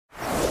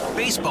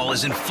Baseball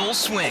is in full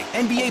swing.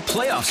 NBA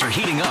playoffs are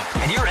heating up,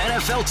 and your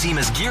NFL team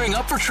is gearing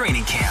up for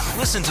training camp.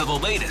 Listen to the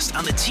latest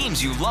on the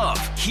teams you love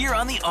here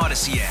on the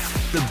Odyssey app.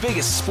 The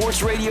biggest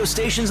sports radio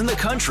stations in the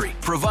country,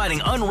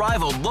 providing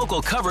unrivaled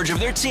local coverage of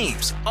their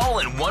teams, all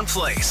in one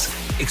place.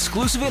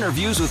 Exclusive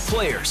interviews with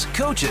players,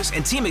 coaches,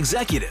 and team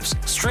executives,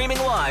 streaming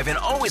live and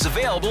always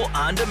available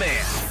on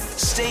demand.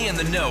 Stay in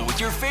the know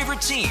with your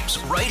favorite teams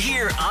right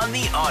here on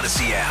the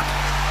Odyssey app.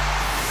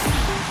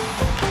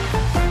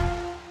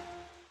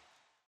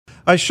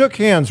 I shook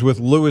hands with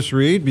Lewis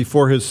Reed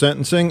before his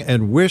sentencing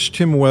and wished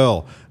him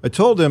well. I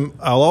told him,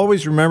 I'll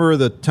always remember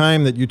the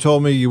time that you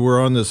told me you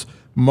were on this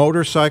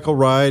motorcycle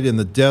ride in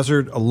the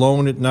desert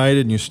alone at night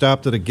and you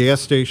stopped at a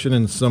gas station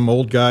and some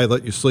old guy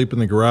let you sleep in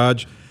the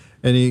garage.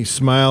 And he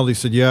smiled. He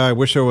said, yeah, I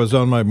wish I was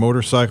on my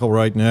motorcycle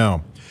right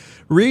now.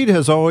 Reed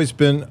has always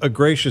been a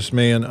gracious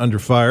man under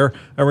fire.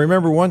 I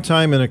remember one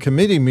time in a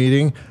committee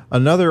meeting,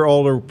 another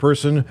older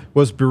person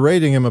was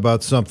berating him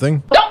about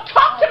something. Don't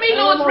talk to me,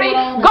 Lewis Reed. Go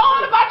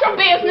on about your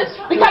business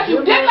because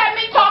you didn't let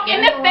me talk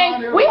in this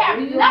thing. We have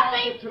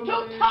nothing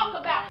to talk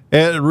about.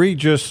 And Reed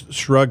just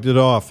shrugged it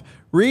off.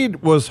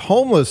 Reed was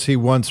homeless, he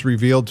once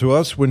revealed to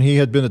us, when he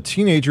had been a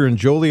teenager in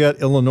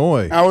Joliet,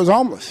 Illinois. I was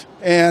homeless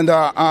and,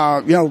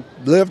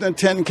 lived in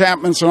tent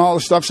encampments and all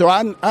this stuff. So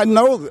I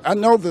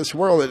know this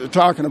world that you're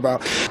talking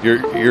about.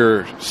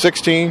 You're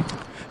 16?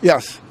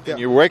 Yes. And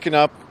you're waking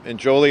up in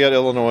Joliet,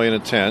 Illinois in a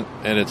tent,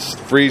 and it's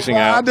freezing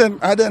out.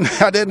 I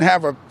didn't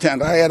have a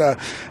tent. I had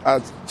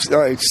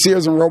a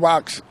Sears and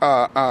Roebuck's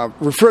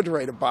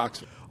refrigerator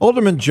box.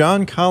 Alderman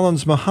John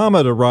Collins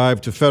Muhammad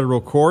arrived to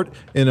federal court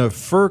in a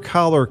fur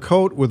collar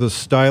coat with a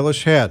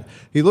stylish hat.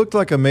 He looked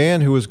like a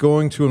man who was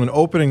going to an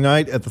opening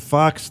night at the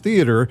Fox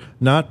Theater,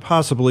 not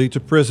possibly to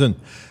prison.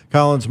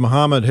 Collins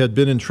Muhammad had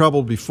been in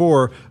trouble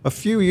before. A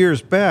few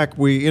years back,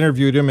 we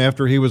interviewed him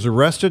after he was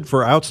arrested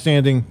for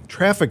outstanding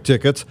traffic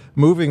tickets,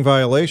 moving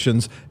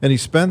violations, and he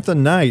spent the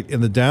night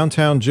in the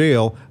downtown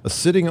jail. A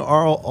sitting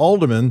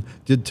alderman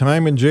did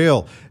time in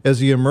jail.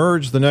 As he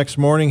emerged the next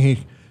morning,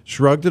 he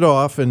shrugged it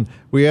off, and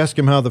we asked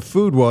him how the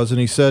food was, and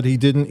he said he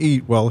didn't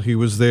eat while he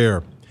was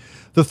there.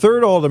 The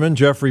third alderman,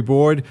 Jeffrey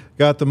Boyd,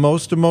 got the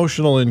most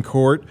emotional in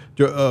court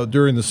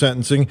during the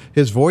sentencing.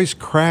 His voice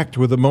cracked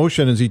with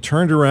emotion as he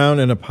turned around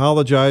and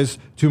apologized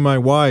to my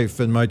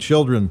wife and my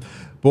children.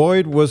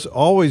 Boyd was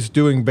always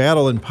doing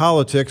battle in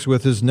politics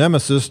with his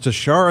nemesis,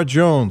 Tashara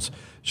Jones.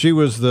 She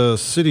was the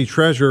city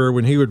treasurer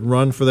when he would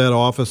run for that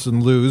office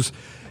and lose.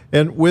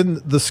 And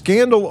when the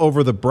scandal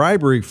over the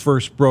bribery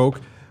first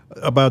broke,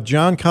 about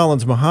John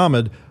Collins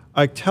Muhammad,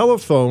 I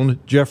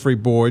telephoned Jeffrey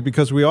Boyd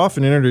because we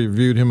often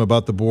interviewed him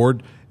about the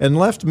board and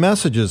left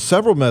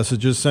several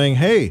messages saying,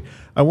 hey,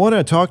 I want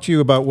to talk to you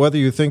about whether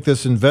you think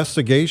this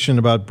investigation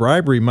about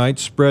bribery might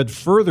spread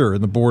further in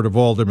the Board of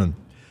Aldermen.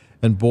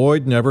 And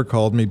Boyd never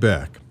called me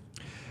back.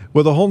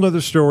 With a whole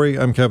nother story,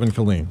 I'm Kevin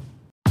Killeen.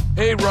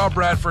 Hey, Rob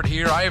Bradford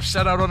here. I have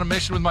set out on a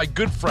mission with my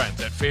good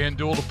friends at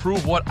FanDuel to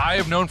prove what I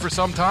have known for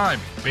some time.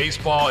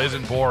 Baseball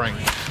isn't boring.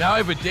 Now I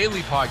have a daily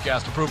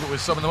podcast to prove it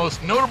with some of the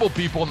most notable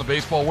people in the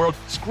baseball world,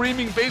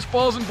 screaming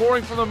baseball isn't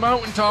boring from the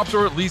mountaintops,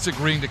 or at least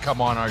agreeing to come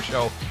on our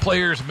show.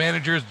 Players,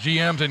 managers,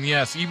 GMs, and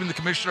yes, even the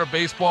commissioner of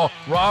baseball,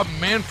 Rob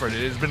Manfred.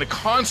 It has been a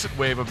constant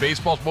wave of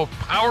baseball's most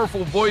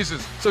powerful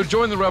voices. So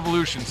join the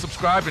revolution.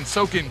 Subscribe and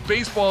soak in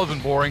Baseball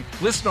Isn't Boring.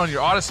 Listen on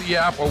your Odyssey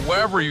app or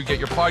wherever you get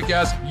your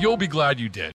podcasts. You'll be glad you did.